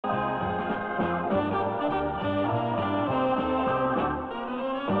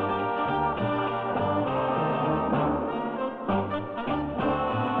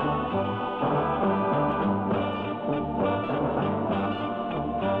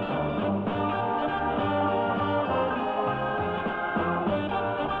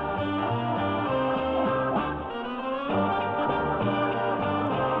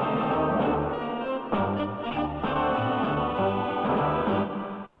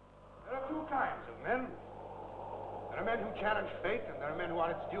men who challenge fate, and there are men who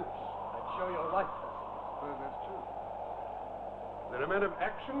are its dupes. I'd show your life. Well, that's true. There are men of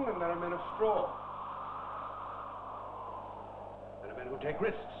action, and there are men of straw. There are men who take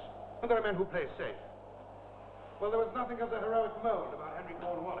risks, and there are men who play safe. Well, there was nothing of the heroic mold about Henry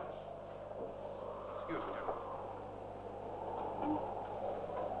Cornwallis. Excuse me, gentlemen.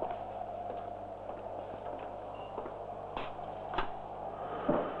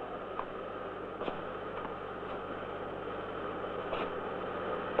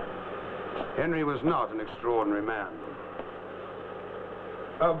 Henry was not an extraordinary man.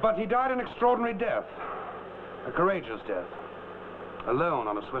 But he died an extraordinary death. A courageous death. Alone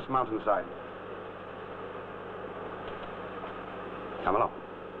on a Swiss mountainside. Come along.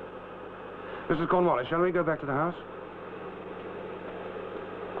 Mrs. Cornwallis, shall we go back to the house?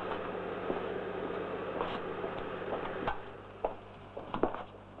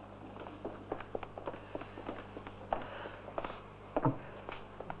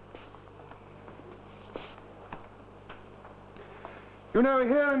 You know,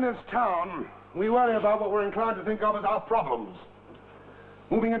 here in this town, we worry about what we're inclined to think of as our problems.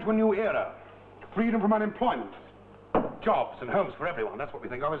 Moving into a new era. Freedom from unemployment. Jobs and homes for everyone. That's what we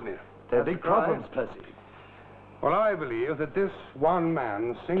think of, isn't it? They're big problems, Percy. Well, I believe that this one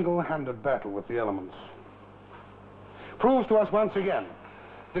man's single-handed battle with the elements proves to us once again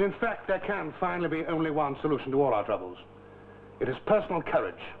that, in fact, there can finally be only one solution to all our troubles. It is personal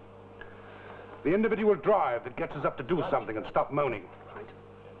courage. The individual drive that gets us up to do something and stop moaning. Right.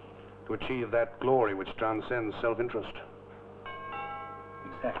 To achieve that glory which transcends self-interest.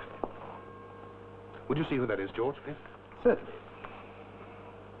 Exactly. Would you see who that is, George? Certainly.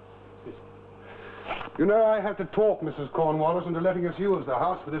 You know, I have to talk Mrs. Cornwallis into letting us use the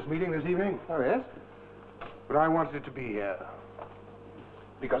house for this meeting this evening. Oh, yes? But I wanted it to be here.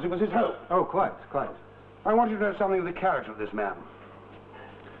 Because it was his home. Oh, quite. I want you to know something of the character of this man.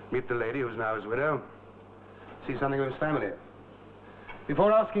 Meet the lady who's now his widow. See something of his family.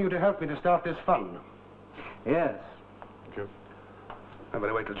 Before asking you to help me to start this fund. Yes. Thank you. I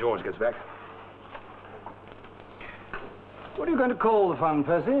better wait till George gets back. What are you going to call the fund,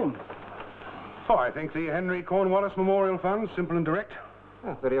 Percy? Oh, I think the Henry Cornwallis Memorial Fund, simple and direct.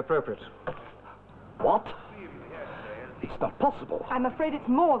 Oh, very appropriate. What? It's not possible. I'm afraid it's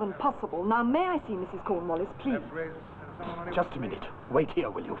more than possible. Now, may I see Mrs. Cornwallis, please? Just a minute. Wait here,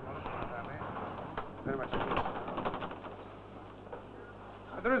 will you? Very much.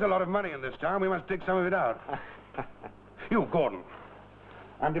 There is a lot of money in this town. We must dig some of it out. You, Gordon.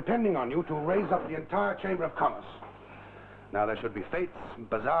 I'm depending on you to raise up the entire Chamber of Commerce. Now, there should be fêtes,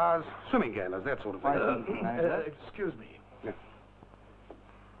 bazaars, swimming galas, that sort of thing. Excuse me. Yeah.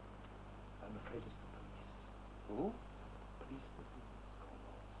 I'm afraid it's the police.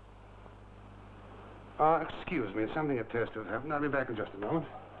 Who? Excuse me. Something appears to have happened. I'll be back in just a moment.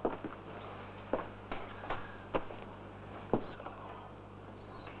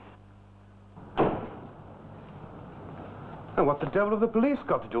 And what the devil have the police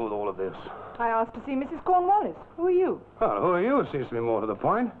got to do with all of this? I asked to see Mrs. Cornwallis. Who are you? Well, who are you? It seems to be more to the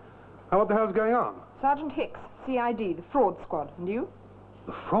point. Now, what the hell's going on? Sergeant Hicks, CID, the fraud squad. And you?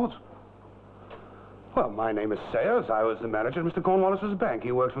 The frauds? Well, my name is Sayers. I was the manager at Mr. Cornwallis's bank.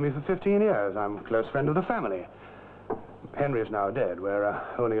 He worked for me for 15 years. I'm a close friend of the family. Henry is now dead. We're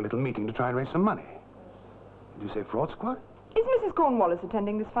holding a little meeting to try and raise some money. Did you say fraud squad? Is Mrs. Cornwallis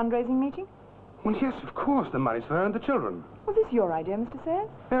attending this fundraising meeting? Well, yes, of course. The money's for her and the children. Was this your idea, Mr. Sayers?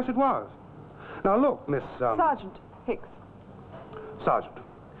 Yes, it was. Now, look, Miss, Sergeant Hicks. Sergeant,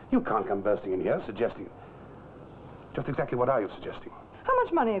 you can't come bursting in here suggesting... Just exactly what are you suggesting? How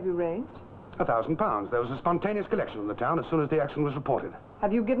much money have you raised? £1,000. There was a spontaneous collection in the town as soon as the action was reported.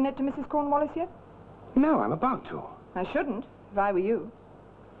 Have you given it to Mrs. Cornwallis yet? No, I'm about to. I shouldn't, if I were you.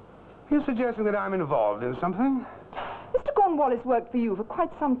 You're suggesting that I'm involved in something? Mr. Cornwallis worked for you for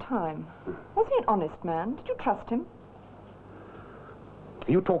quite some time. Was he an honest man? Did you trust him?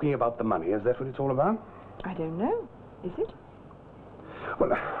 Are you talking about the money? Is that what it's all about? I don't know. Is it?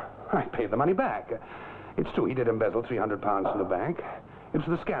 Well, I paid the money back. It's true, he did embezzle £300 from the bank. It was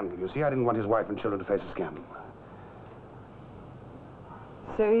for the scandal, you see. I didn't want his wife and children to face a scandal.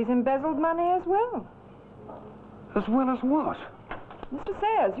 So he's embezzled money as well? As well as what? Mr.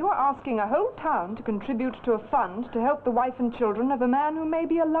 Sayers, you are asking a whole town to contribute to a fund to help the wife and children of a man who may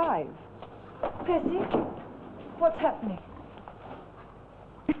be alive. Percy, what's happening?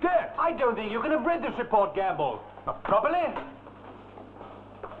 He's dead! I don't think you can have read this report, Gamble. Not properly.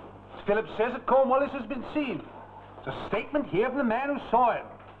 Phillips says that Cornwallis has been seen. It's a statement here from the man who saw him.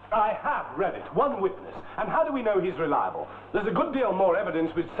 I have read it. One witness. And how do we know he's reliable? There's a good deal more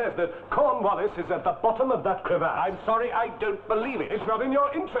evidence which says that Cornwallis is at the bottom of that crevasse. I'm sorry, I don't believe it. It's not in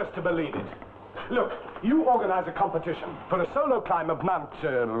your interest to believe it. Look, you organize a competition for a solo climb of Mount,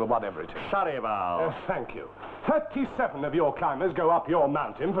 whatever it is. Charival. Thank you. 37 of your climbers go up your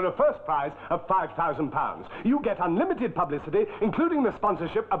mountain for a first prize of £5,000. You get unlimited publicity, including the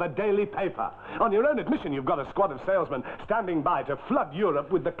sponsorship of a daily paper. On your own admission, you've got a squad of salesmen standing by to flood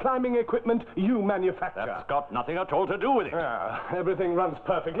Europe with the climbing equipment you manufacture. That's got nothing at all to do with it. Everything runs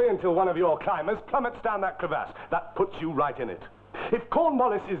perfectly until one of your climbers plummets down that crevasse. That puts you right in it. If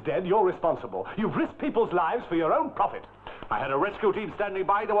Cornwallis is dead, you're responsible. You've risked people's lives for your own profit. I had a rescue team standing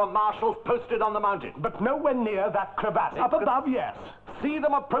by. There were marshals posted on the mountain. But nowhere near that crevasse. Up above, yes. See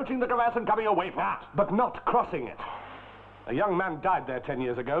them approaching the crevasse and coming away from it. But not crossing it. A young man died there 10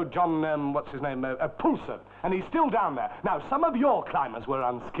 years ago, John, what's his name, Poulsen, and he's still down there. Now, some of your climbers were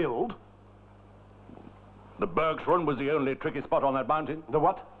unskilled. The Bergsrund was the only tricky spot on that mountain. The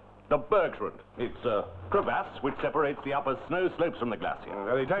what? The Bergsrund. It's a crevasse which separates the upper snow slopes from the glacier.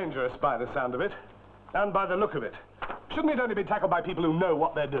 Very dangerous by the sound of it, and by the look of it. Shouldn't it only be tackled by people who know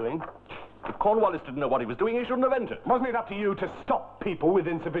what they're doing? If Cornwallis didn't know what he was doing, he shouldn't have entered. Wasn't it up to you to stop people with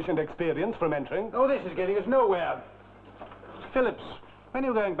insufficient experience from entering? Oh, this is getting us nowhere. Phillips, when are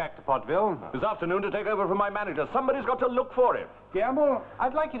you going back to Pottville? This afternoon to take over from my manager. Somebody's got to look for him. Gamble,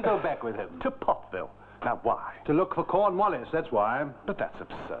 I'd like you to go back with him. To Pottville. Now, why? To look for Cornwallis, that's why. But that's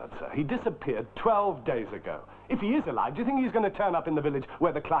absurd, sir. He disappeared 12 days ago. If he is alive, do you think he's going to turn up in the village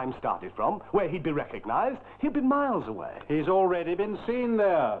where the climb started from, where he'd be recognized? He'll be miles away. He's already been seen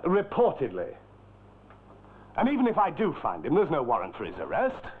there. Reportedly. And even if I do find him, there's no warrant for his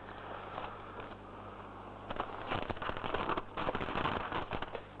arrest.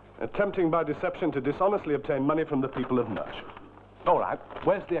 Attempting by deception to dishonestly obtain money from the people of Mersham. All right.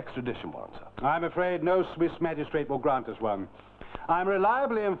 Where's the extradition warrant, sir? I'm afraid no Swiss magistrate will grant us one. I'm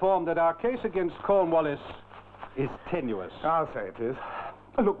reliably informed that our case against Cornwallis is tenuous. I'll say it is.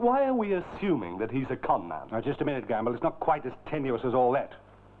 Look, why are we assuming that he's a con man? Now, just a minute, Gamble. It's not quite as tenuous as all that.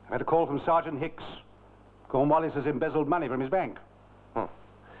 I had a call from Sergeant Hicks. Cornwallis has embezzled money from his bank.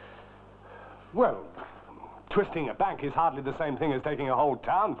 Well, twisting a bank is hardly the same thing as taking a whole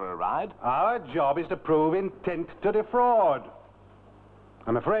town for a ride. Our job is to prove intent to defraud.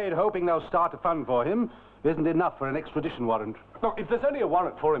 I'm afraid hoping they'll start a fund for him isn't enough for an extradition warrant. Look, if there's only a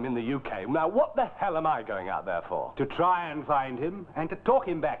warrant for him in the UK, now what the hell am I going out there for? To try and find him and to talk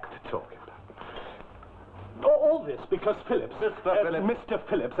him back. To talk him back. All this because Phillips, Mr.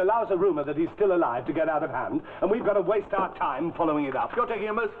 Phillips, allows a rumour that he's still alive to get out of hand, and we've got to waste our time following it up. You're taking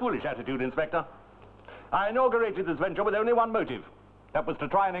a most foolish attitude, Inspector. I inaugurated this venture with only one motive. That was to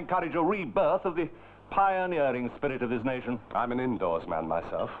try and encourage a rebirth of the pioneering spirit of this nation. I'm an indoors man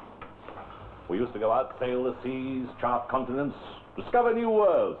myself. We used to go out, sail the seas, chart continents, discover new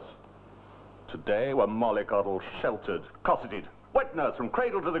worlds. Today we're mollycoddled, sheltered, cosseted, wet nursed from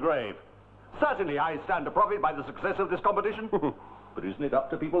cradle to the grave. Certainly I stand to profit by the success of this competition. But isn't it up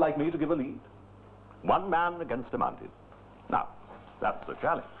to people like me to give a lead? One man against a mountain. Now, that's the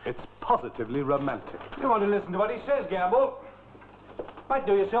challenge. It's positively romantic. You want to listen to what he says, Gamble? Might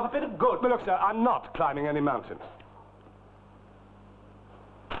do yourself a bit of good. But look, sir, I'm not climbing any mountain.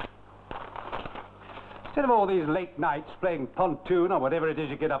 Instead of all these late nights playing pontoon or whatever it is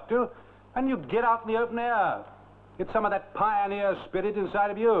you get up to, and you get out in the open air. Get some of that pioneer spirit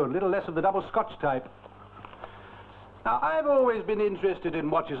inside of you, a little less of the double Scotch type. Now, I've always been interested in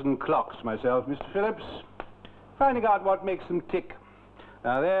watches and clocks myself, Mr. Phillips. Finding out what makes them tick.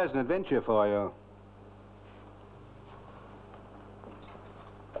 Now, there's an adventure for you.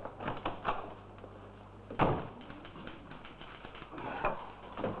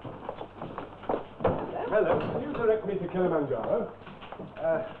 Hello, can you direct me to Kilimanjaro?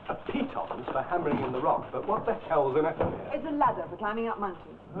 A piton for hammering in the rock, but what the hell's an ether? It's a ladder for climbing up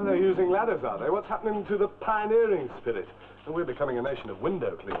mountains. Oh, they're using ladders, are they? What's happening to the pioneering spirit? And we're becoming a nation of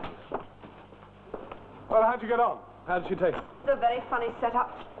window cleaners. Well, how'd you get on? How did she take it? It's a very funny setup.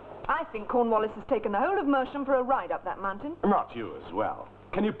 I think Cornwallis has taken the whole of Mersham for a ride up that mountain. Not you as well.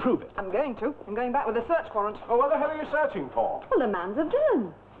 Can you prove it? I'm going to. I'm going back with a search warrant. Well, what the hell are you searching for? Well, the man's a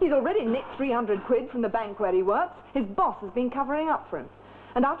villain. He's already nicked 300 quid from the bank where he works. His boss has been covering up for him.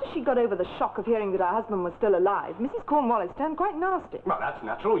 And after she got over the shock of hearing that her husband was still alive, Mrs. Cornwallis turned quite nasty. Well, that's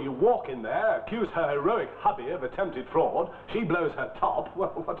natural. You walk in there, accuse her heroic hubby of attempted fraud. She blows her top. Well,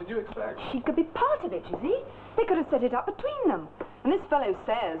 what did you expect? She could be part of it, you see. They could have set it up between them. And this fellow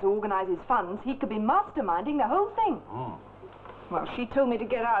Sayers, who organises funds, he could be masterminding the whole thing. Well, she told me to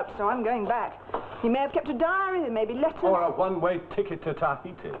get out, so I'm going back. He may have kept a diary, there may be letters. Or a one-way ticket to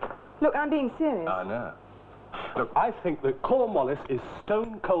Tahiti. Look, I'm being serious. I know. Look, I think that Cornwallis is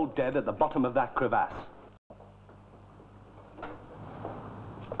stone cold dead at the bottom of that crevasse.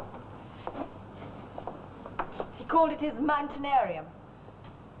 He called it his mountainarium.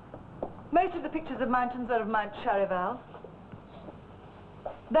 Most of the pictures of mountains are of Mount Charival.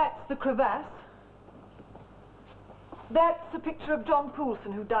 That's the crevasse. That's a picture of John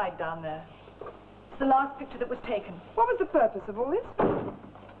Poulsen, who died down there. It's the last picture that was taken. What was the purpose of all this?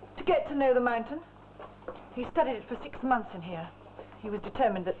 To get to know the mountain. He studied it for 6 months in here. He was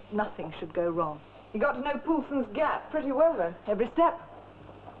determined that nothing should go wrong. You got to know Poulsen's Gap pretty well, then. Every step.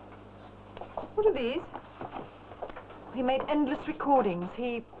 What are these? He made endless recordings.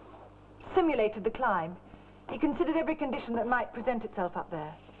 He simulated the climb. He considered every condition that might present itself up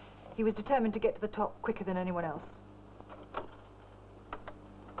there. He was determined to get to the top quicker than anyone else.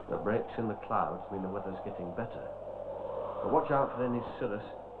 The breaks in the clouds mean the weather's getting better. But watch out for any cirrus.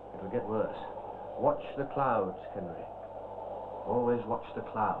 It'll get worse. Watch the clouds, Henry. Always watch the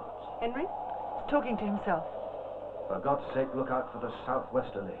clouds. Henry? He's talking to himself. For God's sake, look out for the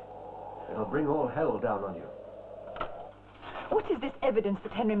southwesterly. It'll bring all hell down on you. What is this evidence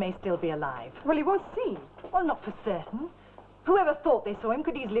that Henry may still be alive? Well, he was seen. Well, not for certain. Whoever thought they saw him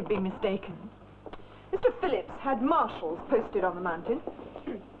could easily be mistaken. Mr. Phillips had marshals posted on the mountain.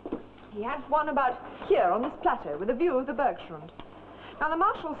 He had one about here on this plateau with a view of the Bergschrund. Now, the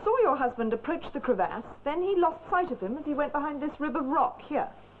marshal saw your husband approach the crevasse, then he lost sight of him as he went behind this rib of rock here.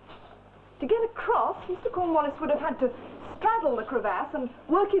 To get across, Mr. Cornwallis would have had to straddle the crevasse and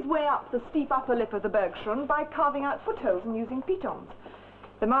work his way up the steep upper lip of the Bergschrund by carving out footholds and using pitons.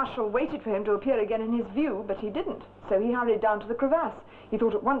 The marshal waited for him to appear again in his view, but he didn't, so he hurried down to the crevasse. He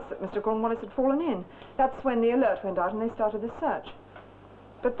thought at once that Mr. Cornwallis had fallen in. That's when the alert went out and they started the search.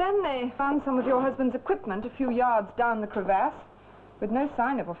 But then they found some of your husband's equipment a few yards down the crevasse, with no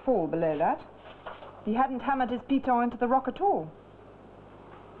sign of a fall below that. He hadn't hammered his piton into the rock at all.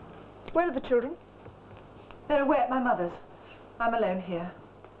 Where are the children? They're away at my mother's. I'm alone here.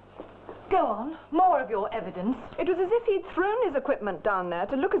 Go on. More of your evidence. It was as if he'd thrown his equipment down there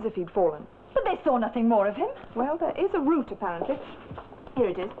to look as if he'd fallen. But they saw nothing more of him. Well, there is a route, apparently. Here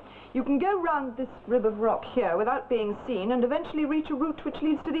it is. You can go round this rib of rock here without being seen and eventually reach a route which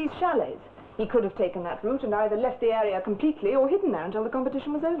leads to these chalets. He could have taken that route and either left the area completely or hidden there until the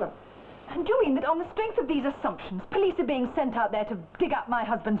competition was over. And do you mean that on the strength of these assumptions, police are being sent out there to dig up my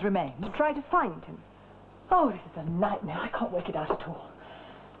husband's remains? To try to find him. Oh, this is a nightmare. I can't work it out at all.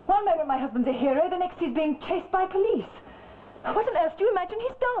 One moment my husband's a hero, the next he's being chased by police. What on earth do you imagine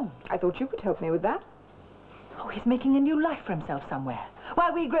he's done? I thought you could help me with that. Oh, he's making a new life for himself somewhere,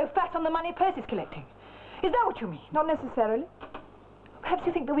 while we grow fat on the money Percy's collecting. Is that what you mean? Not necessarily. Perhaps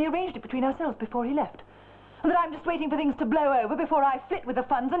you think that we arranged it between ourselves before he left, and that I'm just waiting for things to blow over before I flit with the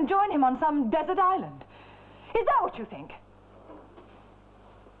funds and join him on some desert island. Is that what you think?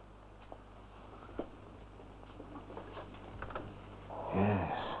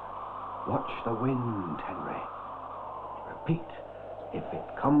 Yes. Watch the wind, Henry. Repeat. If it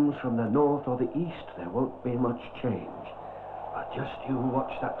comes from the north or the east, there won't be much change. But just you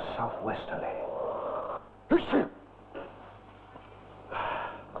watch that southwesterly.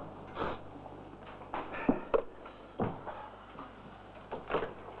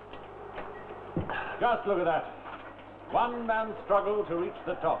 Just look at that. One man's struggle to reach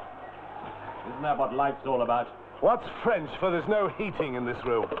the top. Isn't that what life's all about? What's French for there's no heating in this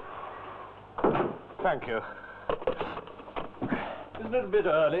room? Thank you. Isn't it a bit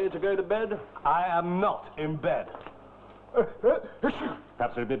early to go to bed? I am not in bed.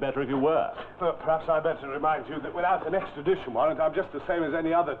 Perhaps it'd be better if you were. Perhaps I'd better remind you that without an extradition warrant, I'm just the same as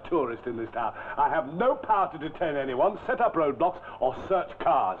any other tourist in this town. I have no power to detain anyone, set up roadblocks, or search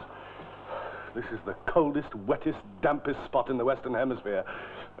cars. This is the coldest, wettest, dampest spot in the Western Hemisphere.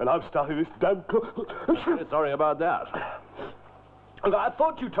 And I'm starting this damn... Sorry about that. And I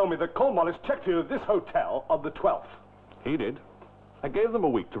thought you told me that Cornwallis checked you at this hotel on the 12th. He did. I gave them a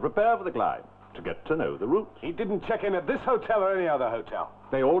week to prepare for the climb, to get to know the route. He didn't check in at this hotel or any other hotel.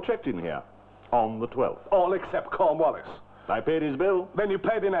 They all checked in here, on the 12th. All except Cornwallis. I paid his bill. Then you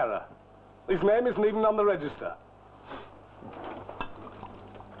paid in error. His name isn't even on the register.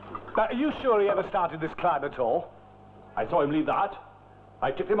 Now, are you sure he ever started this climb at all? I saw him leave the hut.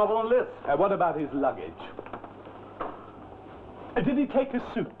 I ticked him off on a list. What about his luggage? Did he take a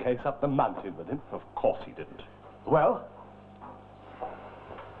suitcase up the mountain with him? Of course he didn't. Well?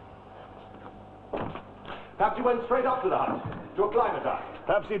 Perhaps he went straight up to the hut, to acclimatise.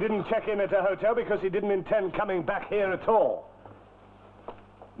 Perhaps he didn't check in at a hotel because he didn't intend coming back here at all.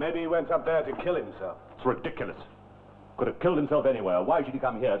 Maybe he went up there to kill himself. It's ridiculous. Could have killed himself anywhere. Why should he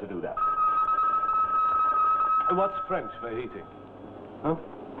come here to do that? What's French for heating? Huh?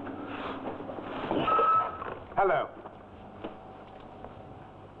 Hello.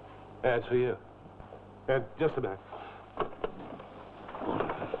 Yeah, it's for you. Just a minute.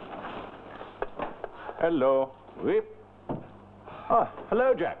 Hello. Whip. Oh,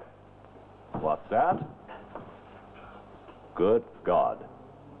 hello, Jack. What's that? Good God.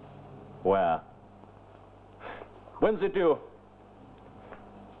 Where? When's it due?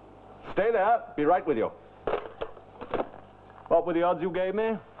 Stay there. Be right with you. What were the odds you gave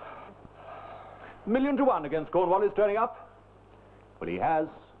me? 1,000,000 to 1 against Cornwallis turning up. But he has.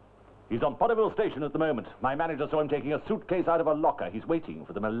 He's on Potterville Station at the moment. My manager saw him taking a suitcase out of a locker. He's waiting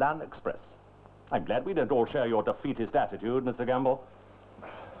for the Milan Express. I'm glad we don't all share your defeatist attitude, Mr. Gamble.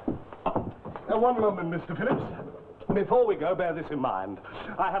 One moment, Mr. Phillips. Before we go, bear this in mind.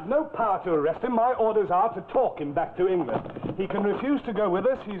 I have no power to arrest him. My orders are to talk him back to England. He can refuse to go with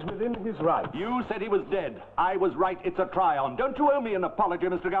us. He's within his rights. You said he was dead. I was right. It's a try-on. Don't you owe me an apology,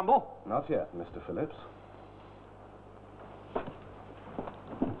 Mr. Gamble? Not yet, Mr. Phillips.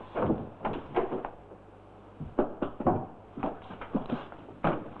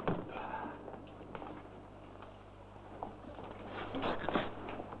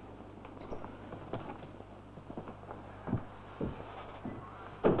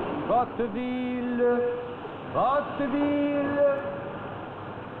 Potterville, Potterville.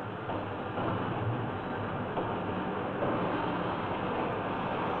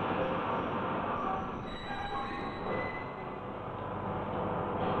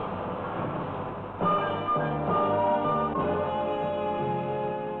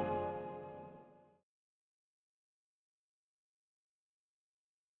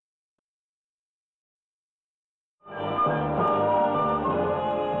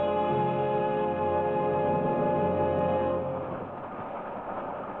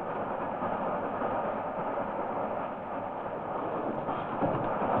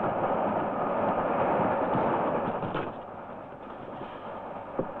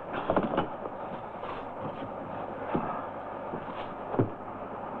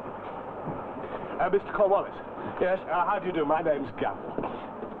 Mr. Cornwallis. Yes? How do you do? My name's Gamble.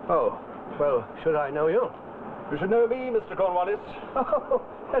 Oh, well, should I know you? You should know me, Mr. Cornwallis. Oh,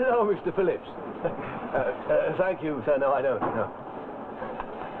 hello, Mr. Phillips. Thank you, sir. No, I don't. No.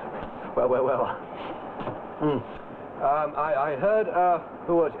 Well. I heard,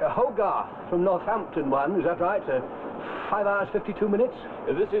 who was it? Hogarth from Northampton one, is that right? 5 hours, 52 minutes?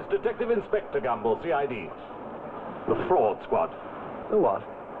 This is Detective Inspector Gamble, CID. The fraud squad. The what?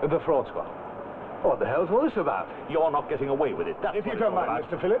 The fraud squad. What the hell's all this about? You're not getting away with it. That's If you what don't it's all mind,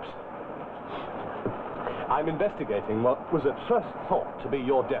 about. Mr. Phillips. I'm investigating what was at first thought to be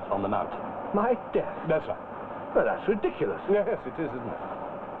your death on the mountain. My death? That's right. Well, that's ridiculous. Yes, it is, isn't it?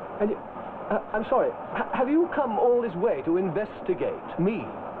 And you, I'm sorry, have you come all this way to investigate me?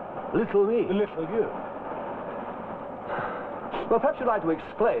 Little me? Little you. Well, perhaps you'd like to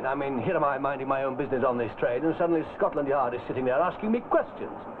explain. I mean, here am I minding my own business on this train, and suddenly Scotland Yard is sitting there asking me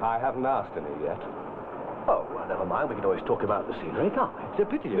questions. I haven't asked any yet. Oh, well, never mind. We can always talk about the scenery, can't we? It's a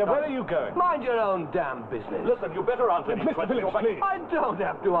pity you Now, can't. where are you going? Mind your own damn business. Listen, you better answer these Mr. questions. Phillips, please. I don't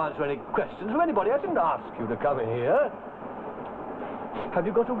have to answer any questions from anybody. I didn't ask you to come in here. Have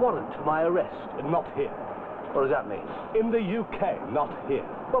you got a warrant for my arrest? Not here. What does that mean? In the UK, not here.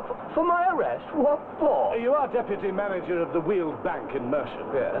 Well, for my arrest? What for? You are deputy manager of the Wheeled Bank in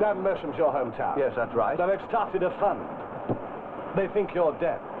Mersham. Yes. Now, Mersham's your hometown. Yes, that's right. So they've started a fund. They think you're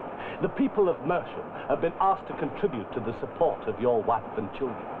dead. The people of Mersham have been asked to contribute to the support of your wife and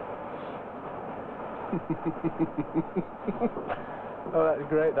children. Oh, that's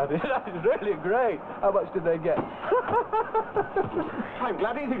great, that is. That is really great. How much did they get? I'm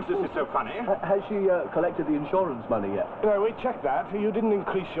glad he thinks this is so funny. Has she collected the insurance money yet? No, we checked that. You didn't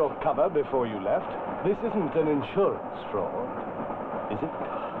increase your cover before you left. This isn't an insurance fraud, is it?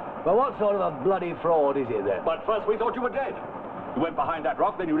 Well, what sort of a bloody fraud is it then? But first we thought you were dead. You went behind that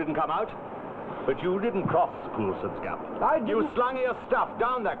rock, then you didn't come out. But you didn't cross Coulson's Gap. I didn't. You slung your stuff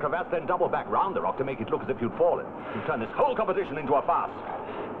down that crevasse, then doubled back round the rock to make it look as if you'd fallen. You turned this whole competition into a farce.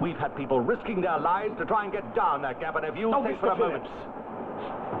 We've had people risking their lives to try and get down that gap, and if you think for a moment...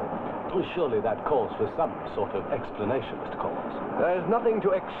 Well, surely that calls for some sort of explanation, Mr. Cornwallis. There's nothing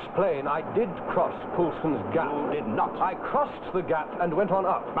to explain. I did cross Coulson's Gap. You did not. I crossed the gap and went on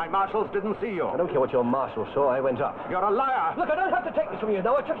up. My marshals didn't see you. I don't care what your marshal saw. I went up. You're a liar. Look, I don't have to take this from you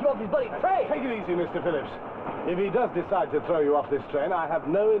now. I took you off this bloody train. Take it easy, Mr. Phillips. If he does decide to throw you off this train, I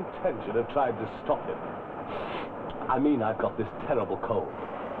have no intention of trying to stop him. I mean, I've got this terrible cold.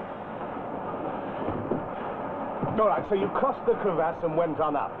 All right, so you crossed the crevasse and went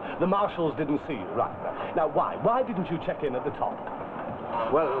on up. The marshals didn't see you, right. Now, why? Why didn't you check in at the top?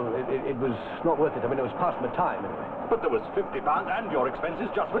 Well, it was not worth it. I mean, it was past my time, anyway. But there was £50 and your expenses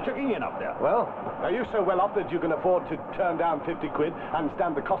just for checking in up there. Well, Are you so well off that you can afford to turn down 50 quid and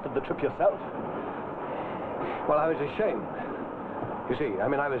stand the cost of the trip yourself? I was ashamed. You see, I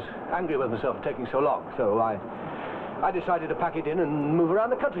mean, I was angry with myself for taking so long, so I decided to pack it in and move around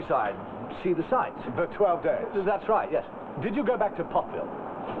the countryside, see the sights. For 12 days? That's right, yes. Did you go back to Potville?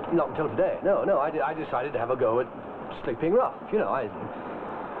 Not until today. No, I decided to have a go at sleeping rough. You know, I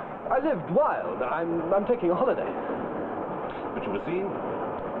lived wild. I'm taking a holiday. But you were seen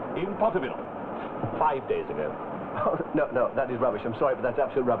in Potterville 5 days ago. Oh, no, that is rubbish. I'm sorry, but that's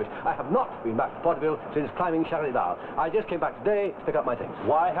absolute rubbish. I have not been back to Potterville since climbing Charlie-Val. I just came back today to pick up my things.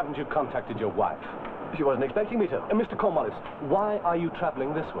 Why haven't you contacted your wife? She wasn't expecting me to. Mr. Cornwallis, why are you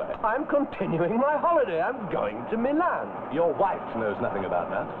travelling this way? I'm continuing my holiday. I'm going to Milan. Your wife knows nothing about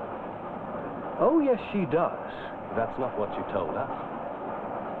that. Oh, yes, she does. That's not what you told us.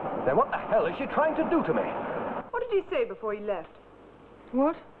 Then what the hell is she trying to do to me? What did he say before he left?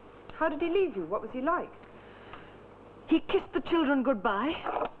 What? How did he leave you? What was he like? He kissed the children goodbye,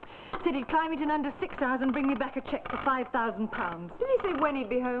 said he'd climb it in under 6 hours and bring me back a cheque for £5,000. Did he say when he'd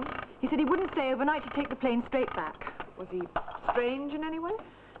be home? He said he wouldn't stay overnight, he'd take the plane straight back. Was he strange in any way?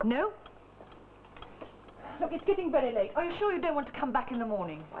 No. Look, it's getting very late. Are you sure you don't want to come back in the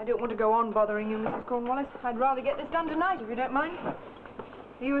morning? I don't want to go on bothering you, Mrs. Cornwallis. I'd rather get this done tonight, if you don't mind.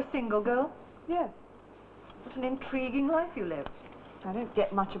 Are you a single girl? Yes. What an intriguing life you live. I don't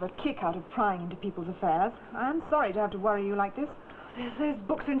get much of a kick out of prying into people's affairs. I'm sorry to have to worry you like this. Those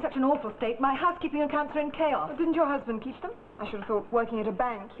books are in such an awful state. My housekeeping accounts are in chaos. But didn't your husband keep them? I should have thought working at a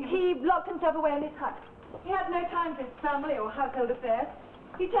bank. He locked himself away in his hut. He had no time for his family or household affairs.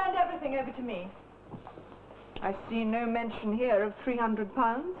 He turned everything over to me. I see no mention here of £300.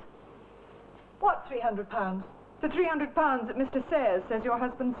 What £300? The £300 that Mr. Sayers says your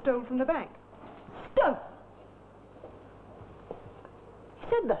husband stole from the bank. Stone! He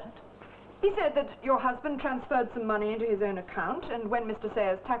said that? He said that your husband transferred some money into his own account, and when Mr.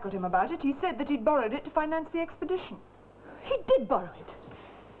 Sayers tackled him about it, he said that he'd borrowed it to finance the expedition. He did borrow it.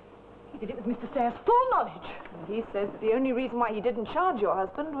 He did it with Mr. Sayers' full knowledge. And he says that the only reason why he didn't charge your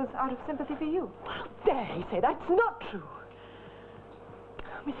husband was out of sympathy for you. How dare he say that's not true?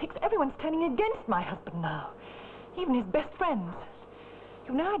 Miss Hicks, everyone's turning against my husband now. Even his best friends.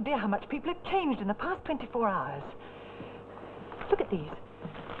 You've no idea how much people have changed in the past 24 hours. Look at these.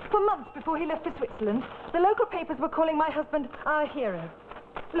 For months before he left for Switzerland, the local papers were calling my husband our hero.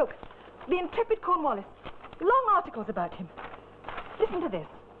 Look, the intrepid Cornwallis. Long articles about him. Listen to this.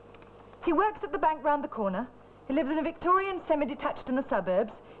 He works at the bank round the corner. He lives in a Victorian semi-detached in the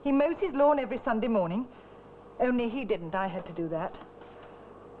suburbs. He mows his lawn every Sunday morning. Only he didn't. I had to do that.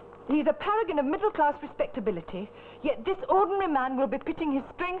 He's a paragon of middle-class respectability, yet this ordinary man will be pitting his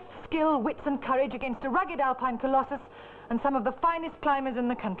strength, skill, wits and courage against a rugged alpine colossus and some of the finest climbers in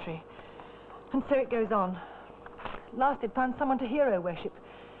the country. And so it goes on. At last it found someone to hero worship.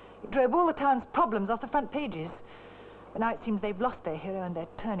 It drove all the town's problems off the front pages. But now it seems they've lost their hero and they're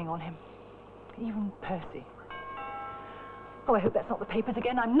turning on him. Even Percy. Oh, I hope that's not the papers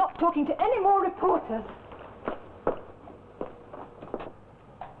again. I'm not talking to any more reporters.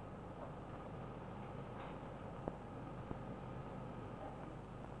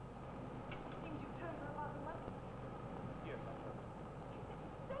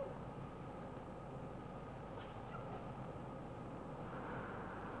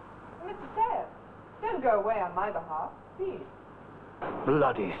 Mr. Sayers, don't go away on my behalf, please.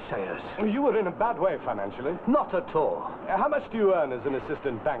 Bloody Sayers. You were in a bad way financially. Not at all. How much do you earn as an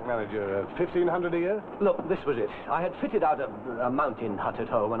assistant bank manager? $1,500 a year? Look, this was it. I had fitted out a mountain hut at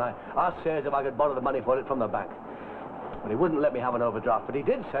home, and I asked Sayers if I could borrow the money for it from the bank. But he wouldn't let me have an overdraft, but he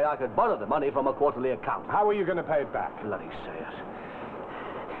did say I could borrow the money from a quarterly account. How are you going to pay it back? Bloody Sayers.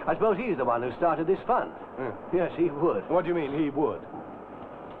 I suppose he's the one who started this fund. Yes, he would. What do you mean, he would?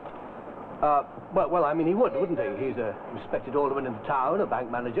 Well, I mean, he would, wouldn't he? He's a respected alderman in the town, a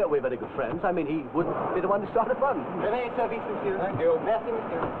bank manager. We're very good friends. I mean, he wouldn't be the one to start a fund. Thank you.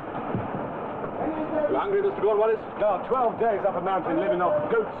 You hungry, Mr. Cornwallis? No, 12 days up a mountain living off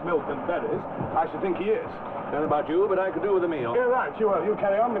goat's milk and berries. I should think he is. Don't know about you, but I could do with a meal. You're right, you will. You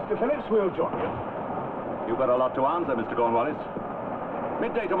carry on, Mr. Phillips. We'll join you. You've got a lot to answer, Mr. Cornwallis.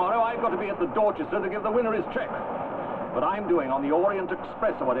 Midday tomorrow, I've got to be at the Dorchester to give the winner his cheque. But I'm doing on the Orient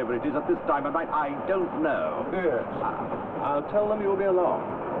Express or whatever it is at this time of night. I don't know. Yes. I'll tell them you'll be along.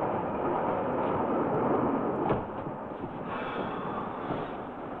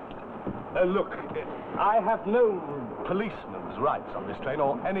 Look, I have no policeman's rights on this train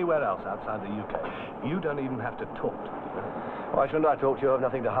or anywhere else outside the UK. You don't even have to talk to me. Why shouldn't I talk to you? I've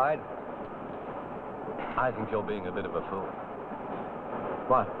nothing to hide. I think you're being a bit of a fool.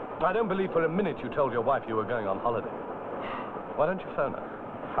 Why? I don't believe for a minute you told your wife you were going on holiday. Why don't you phone her?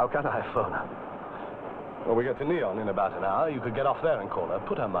 How can I phone her? Well, we get to Neon in about an hour. You could get off there and call her.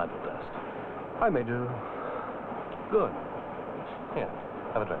 Put her mind at rest. I may do. Good. Here,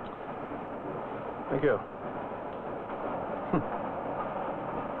 have a drink. Thank you.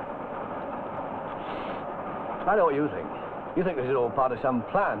 I know what you think. You think this is all part of some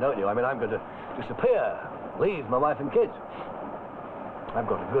plan, don't you? I mean, I'm going to disappear, leave my wife and kids. I've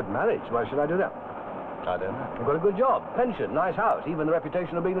got a good marriage. Why should I do that? I don't know. I've got a good job, pension, nice house, even the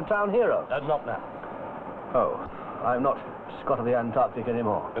reputation of being the town hero. Not now. Oh, I'm not Scott of the Antarctic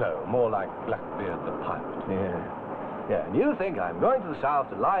anymore. No, more like Blackbeard the pirate. Yeah, and you think I'm going to the south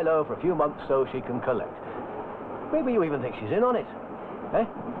to lie low for a few months so she can collect. Maybe you even think she's in on it. Eh?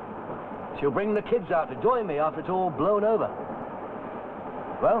 She'll bring the kids out to join me after it's all blown over.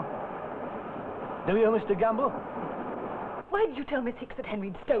 Well, do you, Mr. Gamble? Why did you tell Miss Hicks that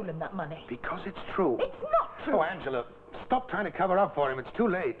Henry'd stolen that money? Because it's true. It's not true. Oh, Angela, stop trying to cover up for him. It's too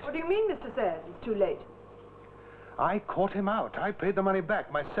late. What do you mean, Mr. Sayers? It's too late. I caught him out. I paid the money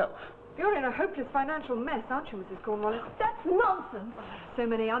back myself. You're in a hopeless financial mess, aren't you, Mrs. Cornwallis? That's nonsense. So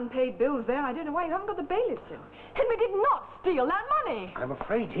many unpaid bills there, I don't know why you haven't got the bailiffs in. Henry did not steal that money. I'm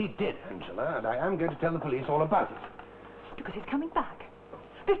afraid he did, Angela, and I am going to tell the police all about it. Because he's coming back.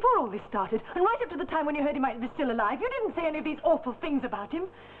 Before all this started, and right up to the time when you heard he might be still alive, you didn't say any of these awful things about him.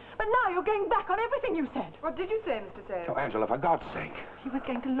 But now you're going back on everything you said. What did you say, Mr. Sayers? Oh, Angela, for God's sake. He was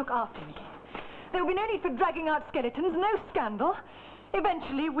going to look after me. There would be no need for dragging out skeletons, no scandal.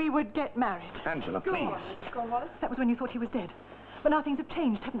 Eventually, we would get married. Angela, Go please. on, Mrs. Cornwallis. That was when you thought he was dead. But now things have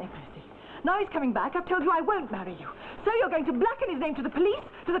changed, haven't they, Percy? Now he's coming back. I've told you I won't marry you. So you're going to blacken his name to the police,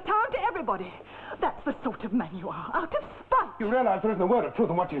 to the town, to everybody. That's the sort of man you are, out of spite. You realize there isn't a word of truth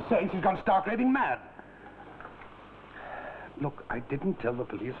in what you say. She's gone stark raving mad. Look, I didn't tell the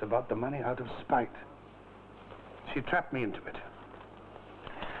police about the money out of spite. She trapped me into it.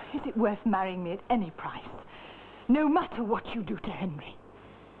 Is it worth marrying me at any price? No matter what you do to Henry.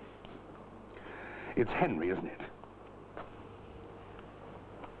 It's Henry, isn't it?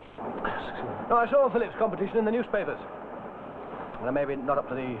 No, I saw Philip's competition in the newspapers. And I may be not up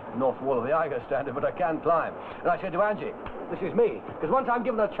to the north wall of the Eiger standard, but I can climb. And I said to Angie, this is me. Because once I'm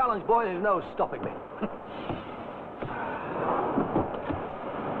given a challenge, boy, there's no stopping me.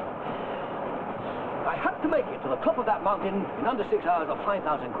 I had to make it to the top of that mountain in under 6 hours of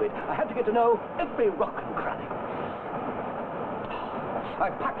 5,000 quid. I had to get to know every rock and cranny. I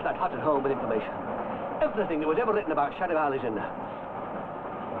packed that hut at home with information. Everything that was ever written about Shadow Isle is in there.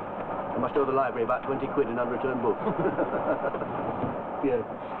 I must owe the library about 20 quid in unreturned books. Yeah.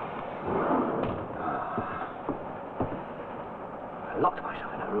 I locked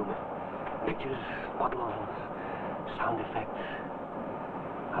myself in a room with pictures, bottles, sound effects,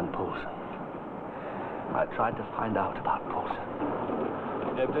 and Paulson. I tried to find out about Paulson.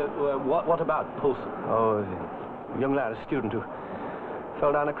 What about Paulson? Oh, a young lad, a student who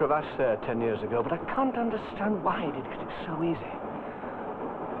fell down a crevasse there 10 years ago, but I can't understand why he did, because it's so easy.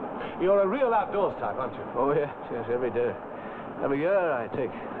 You're a real outdoors type, aren't you? Oh, yes, every day. Every year I take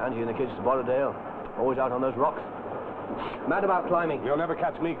Angie and the kids to Borrowdale. Always out on those rocks. Mad about climbing. You'll never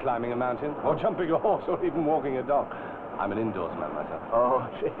catch me climbing a mountain, or jumping a horse, or even walking a dog. I'm an indoors man myself. Oh,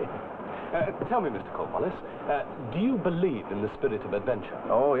 gee. Tell me, Mr. Cornwallis, do you believe in the spirit of adventure?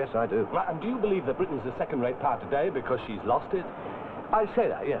 Oh, yes, I do. Well, and do you believe that Britain's a second-rate power today because she's lost it? I'd say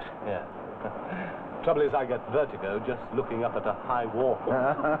that, yes. Yeah. Trouble is, I get vertigo just looking up at a high wall.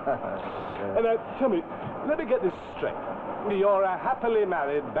 And tell me, let me get this straight. You're a happily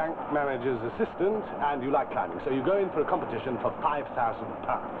married bank manager's assistant, and you like climbing, so you go in for a competition for £5,000.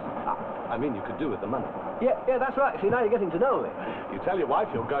 I mean, you could do with the money. Yeah, that's right. See, now you're getting to know me. You tell your wife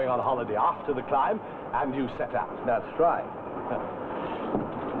you're going on holiday after the climb, and you set out. That's right.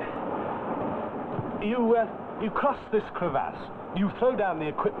 You cross this crevasse. You throw down the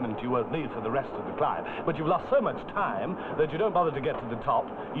equipment you won't need for the rest of the climb, but you've lost so much time that you don't bother to get to the top.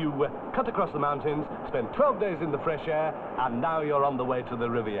 You cut across the mountains, spend 12 days in the fresh air, and now you're on the way to the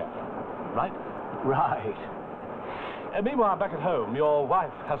Riviera. Right? Right. Meanwhile, back at home, your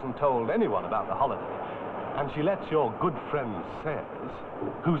wife hasn't told anyone about the holiday, and she lets your good friend Sayers,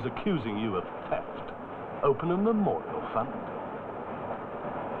 who's accusing you of theft, open a memorial fund.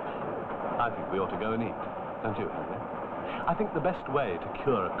 I think we ought to go and eat, don't you, Henry? I think the best way to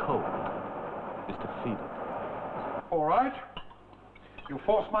cure a cold is to feed it. All right. You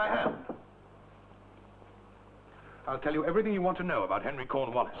force my hand. I'll tell you everything you want to know about Henry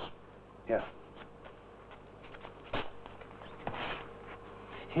Cornwallis. Here.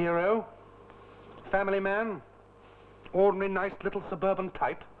 Hero, family man, ordinary nice little suburban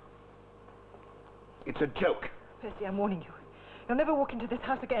type. It's a joke. Percy, I'm warning you. You'll never walk into this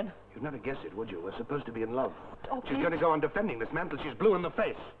house again. You'd never guess it, would you? We're supposed to be in love. Stop She's it. going to go on defending this man till she's blue in the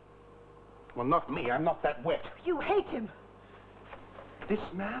face. Well, not me. I'm not that wet. You hate him. This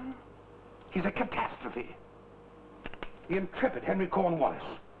man? He's a catastrophe. The intrepid Henry Cornwallis.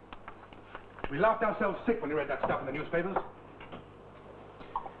 We laughed ourselves sick when we read that stuff in the newspapers.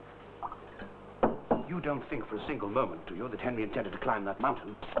 You don't think for a single moment, do you, that Henry intended to climb that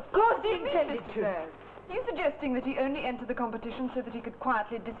mountain? Of course he intended to. Are you suggesting that he only entered the competition so that he could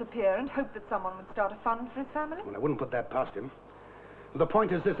quietly disappear and hope that someone would start a fund for his family? Well, I wouldn't put that past him. The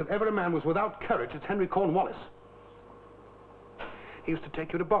point is this, if ever a man was without courage, it's Henry Cornwallis. He used to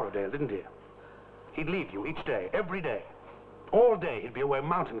take you to Borrowdale, didn't he? He'd leave you each day, every day. All day he'd be away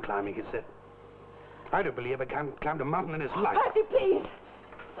mountain climbing, he said. I don't believe he ever climbed a mountain in his life. Percy, please!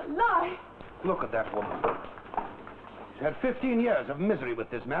 It's a lie! Look at that woman. She's had 15 years of misery with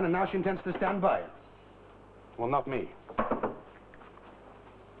this man, and now she intends to stand by him. Well, not me.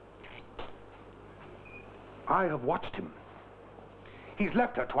 I have watched him. He's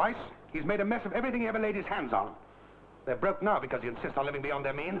left her twice. He's made a mess of everything he ever laid his hands on. They're broke now because he insists on living beyond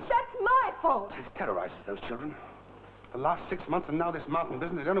their means. That's my fault! He's terrorizes those children. The last 6 months and now this mountain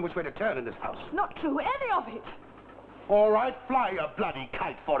business, they don't know which way to turn in this house. Not true, any of it! All right, fly your bloody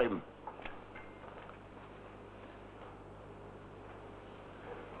kite for him.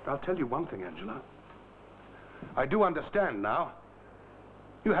 I'll tell you one thing, Angela. I do understand now.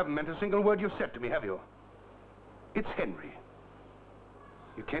 You haven't meant a single word you've said to me, have you? It's Henry.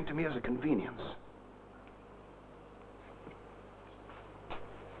 You came to me as a convenience.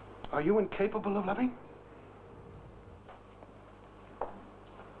 Are you incapable of loving?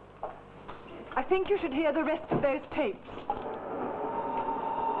 I think you should hear the rest of those tapes.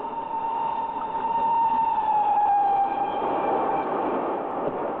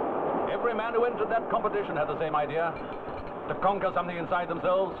 Every man who entered that competition had the same idea. To conquer something inside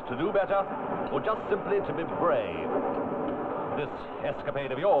themselves, to do better, or just simply to be brave. This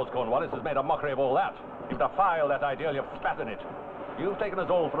escapade of yours, Cornwallis, has made a mockery of all that. You've defiled that ideal, you've spat in it. You've taken us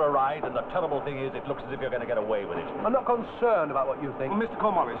all for a ride, and the terrible thing is, it looks as if you're going to get away with it. I'm not concerned about what you think. Well, Mr.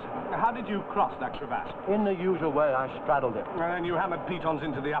 Cornwallis, how did you cross that crevasse? In the usual way, I straddled it. And you hammered pitons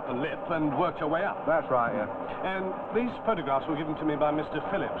into the upper lip and worked your way up. That's right, yeah. And these photographs were given to me by Mr.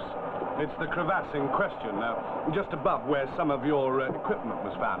 Phillips. It's the crevasse in question, just above where some of your equipment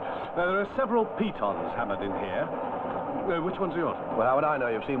was found. There are several pitons hammered in here. Which ones are yours? Well, how would I know?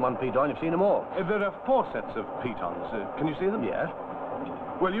 You've seen one piton, you've seen them all. There are 4 sets of pitons. Can you see them? Yes.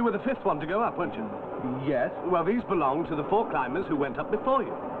 Well, you were the 5th one to go up, weren't you? Yes. Well, these belong to the 4 climbers who went up before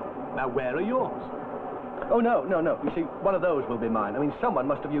you. Now, where are yours? Oh, no. You see, one of those will be mine. I mean, someone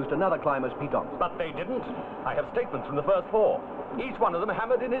must have used another climber's piton. But they didn't. I have statements from the first 4. Each one of them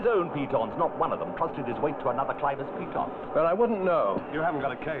hammered in his own pitons. Not one of them trusted his weight to another climber's piton. Well, I wouldn't know. You haven't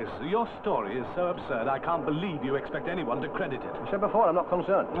got a case. Your story is so absurd, I can't believe you expect anyone to credit it. I said before, I'm not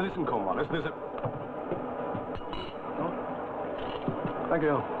concerned. Now, listen, Cornwallis, there's a... Thank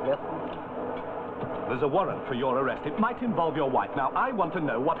you. Yes? There's a warrant for your arrest. It might involve your wife. Now, I want to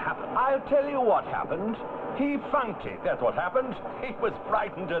know what happened. I'll tell you what happened. He funked it. That's what happened. He was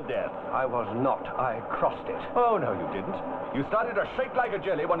frightened to death. I was not. I crossed it. Oh, no, you didn't. You started to shake like a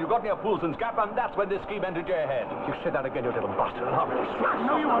jelly when you got near Poulson's Gap, and that's when this scheme entered your head. You said that again, you little bastard, and I'll really smash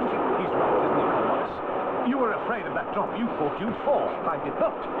No, you won't. He's right, isn't he, Cornwallis? You were afraid of that drop. You thought you'd fall. I did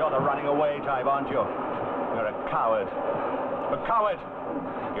not. You're the running away type, aren't you? You're a coward. A coward.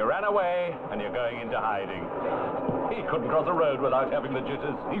 You ran away, and you're going into hiding. He couldn't cross a road without having the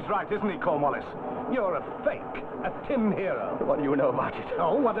jitters. He's right, isn't he, Cornwallis? You're a fake. A tin hero. What do you know about it?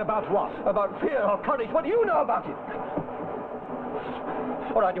 Oh, what about what? About fear or courage? What do you know about it?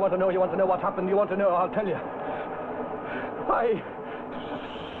 All right, you want to know what happened? You want to know? I'll tell you. I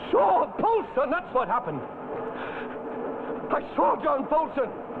saw Poulson, that's what happened. I saw John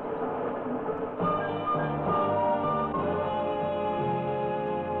Poulson.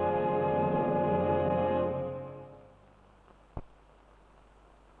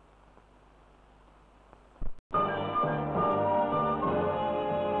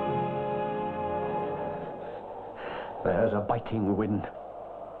 There's a biting wind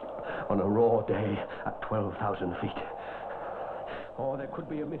on a raw day at 12,000 feet. Or there could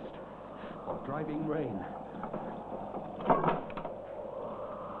be a mist or driving rain.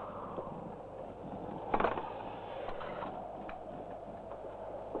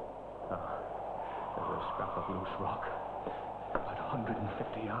 There's a scrap of loose rock, about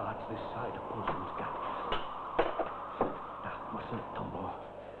 150 yards this side of Polson's Gap. Now, mustn't tumble.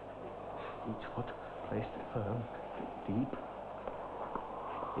 Each foot placed firm, deep,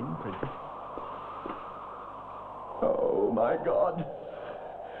 imprinted. Oh, my God.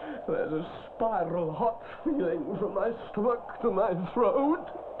 There's a spiral hot feeling from my stomach to my throat.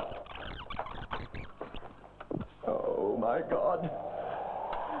 Oh, my God.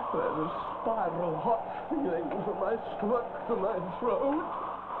 There's a spiral hot feeling from my stomach to my throat.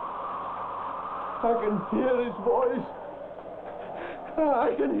 I can hear his voice.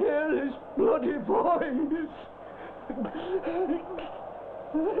 I can hear his bloody voice.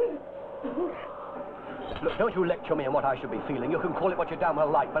 Look, don't you lecture me on what I should be feeling. You can call it what you damn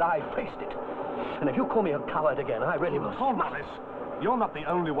well like, but I faced it. And if you call me a coward again, I really will. Cornwallis, you're not the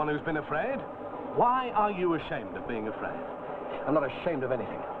only one who's been afraid. Why are you ashamed of being afraid? I'm not ashamed of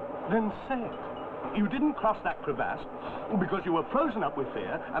anything. Then say it. You didn't cross that crevasse because you were frozen up with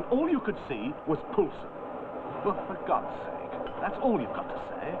fear and all you could see was Poulsen. Well, for God's sake, that's all you've got to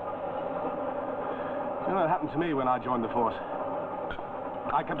say. You know what happened to me when I joined the force?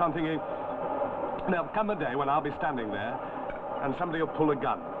 I kept on thinking, there'll come a day when I'll be standing there and somebody will pull a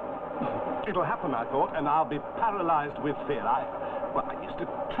gun. It'll happen, I thought, and I'll be paralyzed with fear. I used to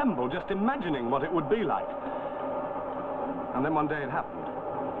tremble just imagining what it would be like. And then one day it happened.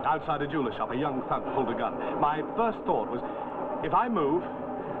 Outside a jeweler shop, a young thug pulled a gun. My first thought was, if I move,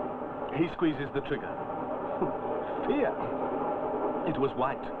 he squeezes the trigger. Fear. It was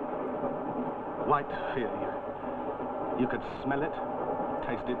white. White fear. You could smell it,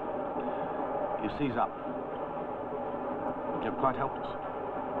 taste it. You seize up. You're quite helpless.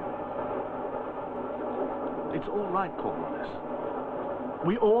 It's all right, Cornwallis.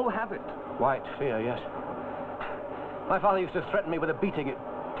 We all have it. White fear, yes. My father used to threaten me with a beating. It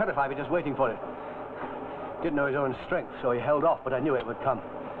terrified me just waiting for it. Didn't know his own strength, so he held off, but I knew it would come.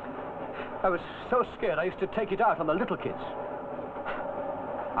 I was so scared, I used to take it out on the little kids.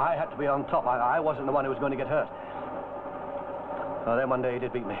 I had to be on top. I wasn't the one who was going to get hurt. Oh, then one day he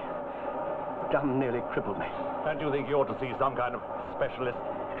did beat me. Damn nearly crippled me. Don't you think you ought to see some kind of specialist?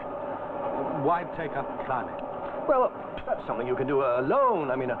 Why take up climbing? Well, that's something you can do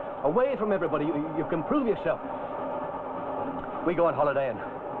alone. I mean, away from everybody. You can prove yourself. We go on holiday and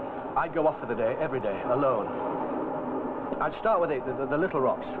I'd go off for the day, every day, alone. I'd start with the little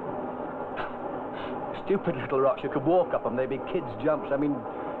rocks. Stupid little rocks. You could walk up them. They'd be kids' jumps. I mean,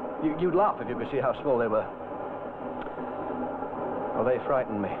 you'd laugh if you could see how small they were. Oh, they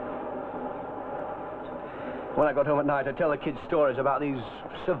frightened me. When I got home at night, I'd tell the kids stories about these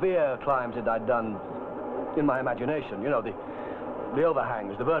severe climbs that I'd done in my imagination. You know, the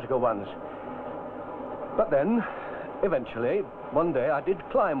overhangs, the vertical ones. But then, eventually, one day I did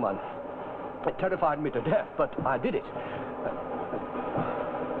climb one. It terrified me to death, but I did it.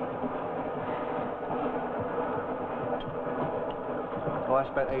 Oh, I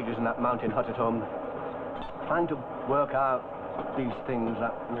spent ages in that mountain hut at home, trying to work out these things.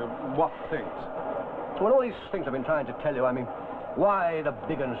 What things? Well, all these things I've been trying to tell you, I mean, why the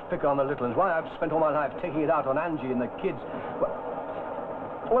big uns pick on the little ones, why I've spent all my life taking it out on Angie and the kids.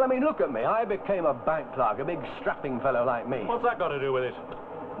 Well, I mean, look at me. I became a bank clerk, a big strapping fellow like me. What's that got to do with it?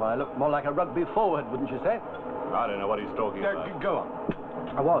 Well, I look more like a rugby forward, wouldn't you say? I don't know what he's talking about. Go on.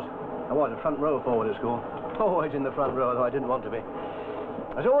 I was a front row forward at school. Always in the front row, though I didn't want to be.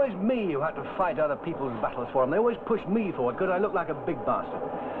 It was always me who had to fight other people's battles for them. They always pushed me forward because I looked like a big bastard.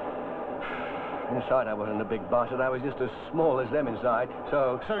 Inside, I wasn't a big bastard. I was just as small as them inside.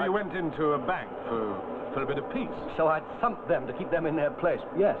 So you went into a bank for a bit of peace? So I'd thump them to keep them in their place.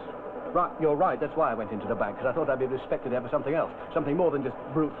 Yes. Right, you're right. That's why I went into the bank, because I thought I'd be respected there for something else. Something more than just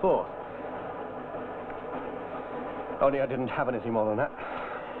brute force. Only I didn't have anything more than that.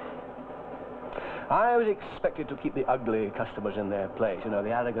 I was expected to keep the ugly customers in their place, you know,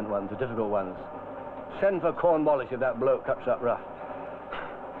 the arrogant ones, the difficult ones. Send for Cornwallis if that bloke cuts up rough.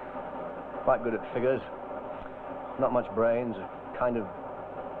 Quite good at figures. Not much brains, a kind of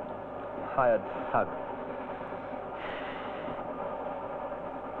hired thug.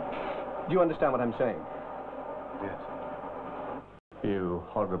 Do you understand what I'm saying? Yes. You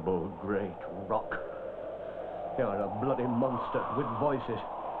horrible great rock. You're a bloody monster with voices.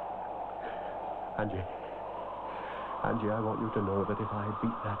 Angie, I want you to know that if I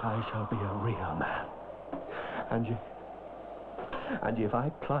beat that, I shall be a real man. Angie, if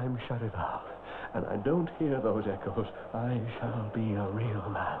I climb Charival and I don't hear those echoes, I shall be a real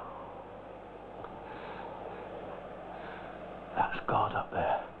man. That's God up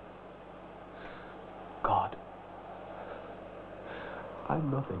there. God. I'm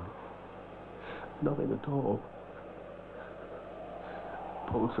nothing. Nothing at all.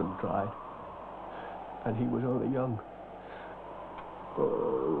 Poulsen tried. And he was only young.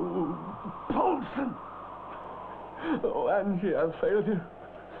 Oh, Poulsen! Oh, Angie, I've failed you.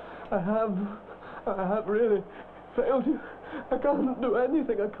 I have really failed you. I can't do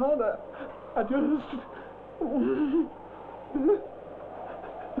anything. I can't. I just...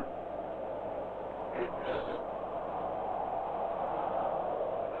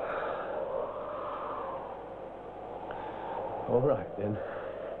 All right, then.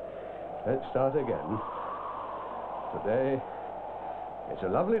 Let's start again. Today, it's a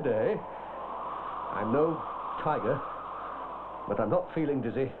lovely day. I'm no tiger, but I'm not feeling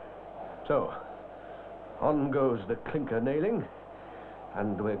dizzy. So, on goes the clinker nailing,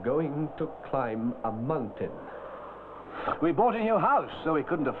 and we're going to climb a mountain. We bought a new house, so we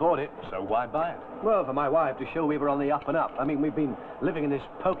couldn't afford it. So why buy it? Well, for my wife to show we were on the up and up. I mean, we've been living in this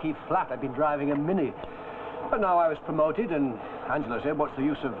poky flat. I've been driving a Mini. But now I was promoted, and Angela said, what's the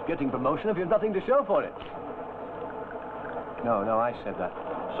use of getting promotion if you've nothing to show for it? No, I said that.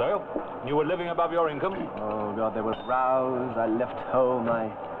 So, you were living above your income? Oh, God, there were rows. I left home.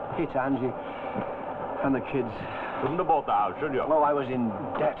 I hit Angie and the kids. Couldn't have bought the house, should you? Oh, I was in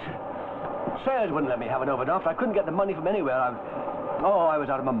debt. Sayers wouldn't let me have an overdraft. I couldn't get the money from anywhere. I was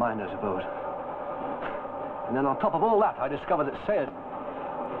out of my mind, I suppose. And then on top of all that, I discovered that Sayers...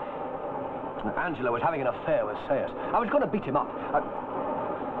 Angela was having an affair with Sayers. I was going to beat him up.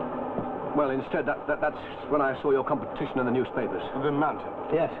 Well, instead, that's when I saw your competition in the newspapers. The mountain?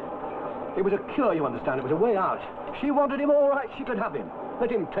 Yes. It was a cure, you understand. It was a way out. She wanted him all right. She could have him. Let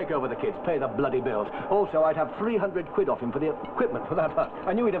him take over the kids, pay the bloody bills. Also, I'd have 300 quid off him for the equipment for that hut.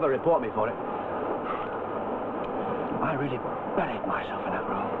 I knew he'd never report me for it. I really buried myself in that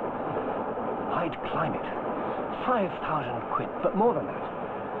room. I'd climb it. 5,000 quid, but more than that.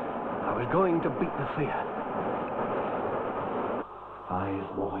 I was going to beat the fear.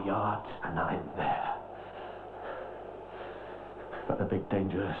 5 more yards and I'm there. But the big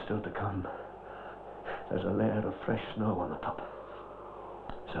danger is still to come. There's a layer of fresh snow on the top.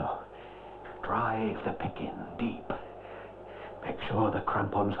 So, drive the pick in deep. Make sure the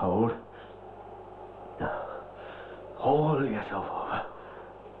crampons hold. Now, haul yourself over.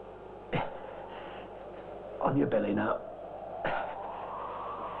 On your belly now.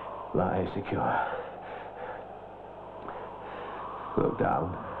 Lie secure. Look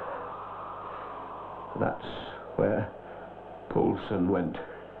down. That's where Poulsen went.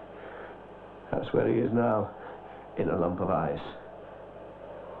 That's where he is now, in a lump of ice.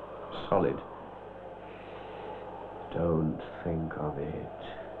 Solid. Don't think of it.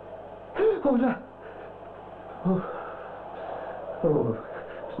 What was that? Oh,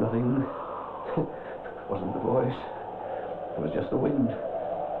 it's nothing. It wasn't the voice. It was just the wind.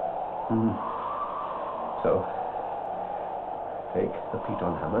 So, take the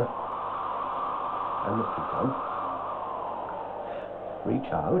piton hammer and the piton.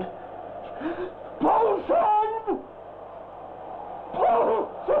 Reach out. Poulsen!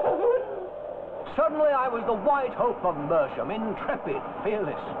 Poulsen! Suddenly I was the white hope of Mersham, intrepid,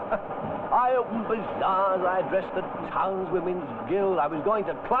 fearless. I opened bazaars, I addressed the townswomen's guild. I was going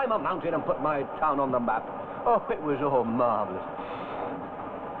to climb a mountain and put my town on the map. Oh, it was all marvellous.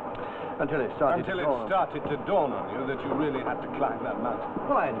 Until it started to dawn on you that you really had to climb that mountain.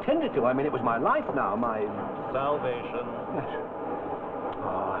 Well, I intended to. I mean, it was my life now, my... Salvation. Yes.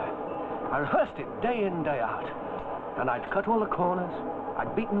 Oh, I rehearsed it day in, day out. And I'd cut all the corners.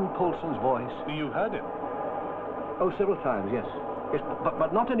 I'd beaten Poulsen's voice. You heard it? Oh, several times, yes. Yes,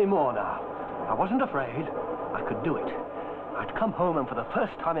 but not anymore now. I wasn't afraid. I could do it. I'd come home, and for the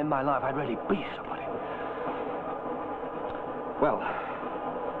first time in my life, I'd really be somebody. Well...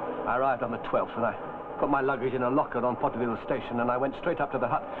 I arrived on the 12th, and I put my luggage in a locker on Potterville Station, and I went straight up to the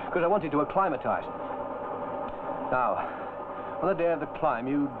hut, because I wanted to acclimatise. Now, on the day of the climb,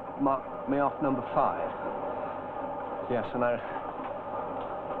 you marked me off number 5. Yes, and I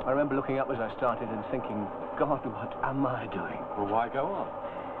remember looking up as I started and thinking, God, what am I doing? Well, why go on?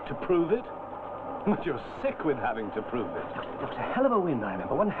 To prove it? But you're sick with having to prove it. There was a hell of a wind, I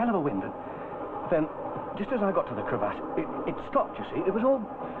remember, one hell of a wind. And then, just as I got to the crevasse, it stopped, you see. It was all...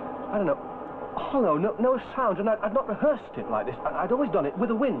 I don't know, hollow, no sound, and I'd not rehearsed it like this. I'd always done it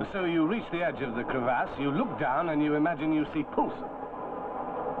with a wind. So you reach the edge of the crevasse, you look down, and you imagine you see Poulsen.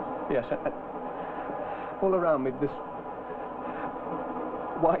 Yes, all around me, this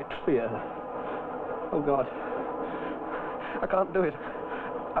white fear. Oh, God. I can't do it.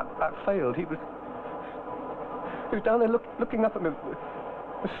 I failed. He was down there looking up at me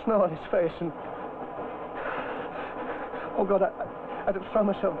with snow on his face, and... Oh, God, I'd have thrown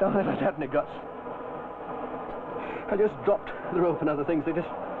myself down if I'd had any guts. I just dropped the rope and other things, they just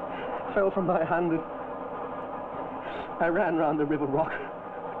fell from my hand, and I ran round the river rock.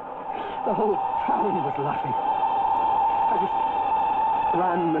 The whole town was laughing. I just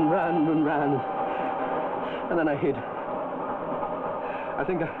ran and ran and ran, and then I hid. I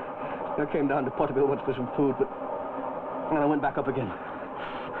think I came down to Potterville once for some food, but and I went back up again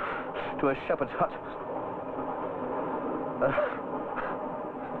to a shepherd's hut.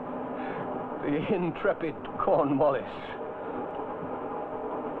 The intrepid Cornwallis.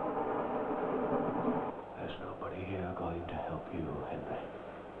 There's nobody here going to help you, Henry.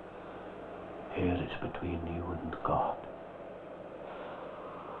 Here it's between you and God.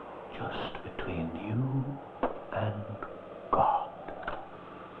 Just between you and God.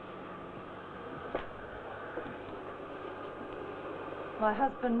 My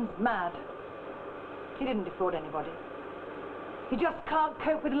husband's mad. He didn't defraud anybody. He just can't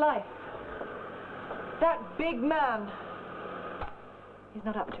cope with life. That big man, he's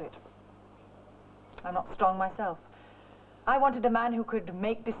not up to it. I'm not strong myself. I wanted a man who could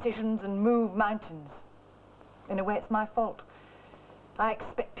make decisions and move mountains. In a way, it's my fault. I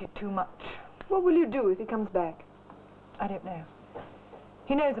expected too much. What will you do if he comes back? I don't know.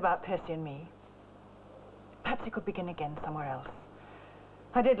 He knows about Percy and me. Perhaps he could begin again somewhere else.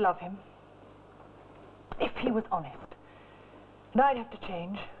 I did love him. If he was honest. And I'd have to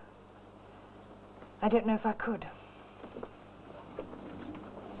change. I don't know if I could.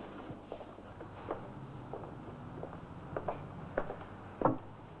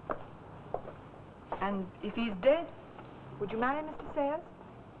 And if he's dead, would you marry Mr. Sayers?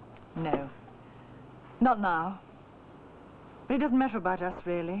 No. Not now. But it doesn't matter about us,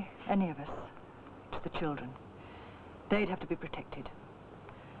 really. Any of us. Just the children. They'd have to be protected.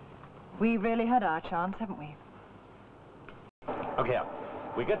 We really had our chance, haven't we? Okay,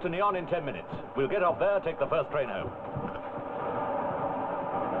 we get to Neon in 10 minutes. We'll get off there, take the first train home.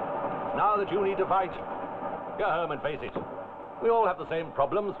 Now that you need to fight, go home and face it. We all have the same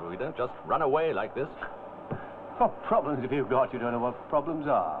problems. We don't just run away like this. What problems have you got? You don't know what problems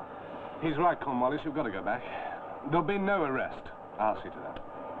are. He's right, Cornwallis. You've got to go back. There'll be no arrest. I'll see to that.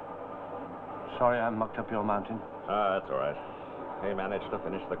 Sorry I mucked up your mountain. That's all right. He managed to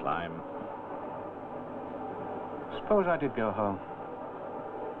finish the climb. Suppose I did go home.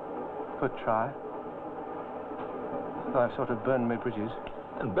 Could try. Though I've sort of burned my bridges.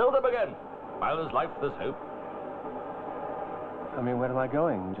 And build up again. While there's life, there's hope. I mean, where am I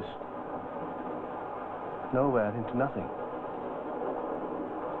going? Just nowhere, into nothing.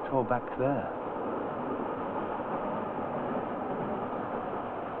 It's all back there.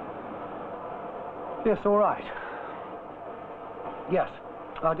 Yes, all right. Yes,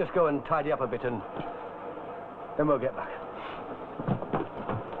 I'll just go and tidy up a bit and then we'll get back.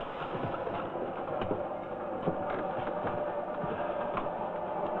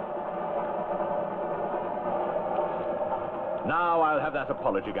 Now I'll have that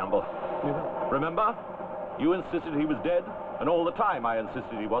apology, Gamble. Remember? You insisted he was dead, and all the time I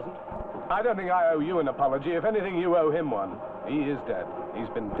insisted he wasn't. I don't think I owe you an apology. If anything, you owe him one. He is dead. He's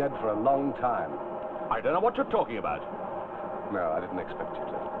been dead for a long time. I don't know what you're talking about. No, I didn't expect you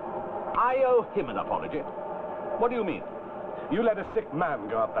to. I owe him an apology. What do you mean? You let a sick man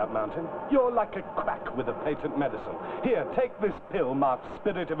go up that mountain. You're like a quack with a patent medicine. Here, take this pill marked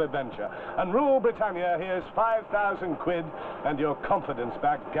Spirit of Adventure, and rule Britannia. Here's 5,000 quid, and your confidence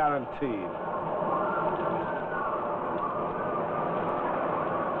back guaranteed.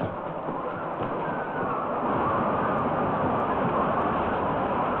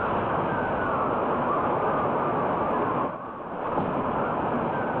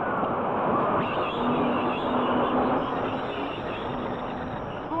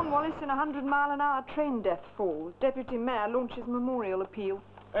 In a 100-mile-an-hour train death falls. Deputy Mayor launches memorial appeal.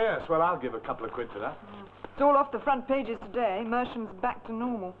 Yes, well, I'll give a couple of quid to that. It's all off the front pages today. Mersham's back to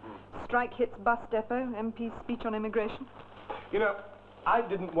normal. Strike hits bus depot. MP's speech on immigration. You know, I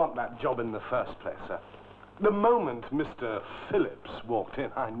didn't want that job in the first place, sir. The moment Mr. Phillips walked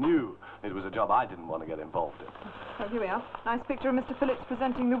in, I knew it was a job I didn't want to get involved in. Oh, here we are. Nice picture of Mr. Phillips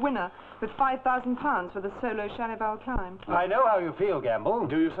presenting the winner with £5,000 for the solo Shanival climb. I know how you feel, Gamble.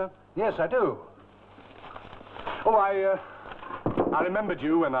 Do you, sir? Yes, I do. Oh, I remembered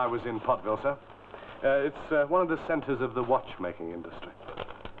you when I was in Potterville, sir. It's one of the centres of the watchmaking industry.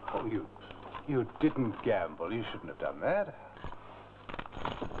 Oh, you didn't gamble. You shouldn't have done that.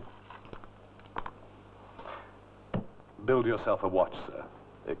 Build yourself a watch,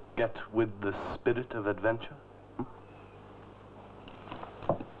 sir. Get with the spirit of adventure.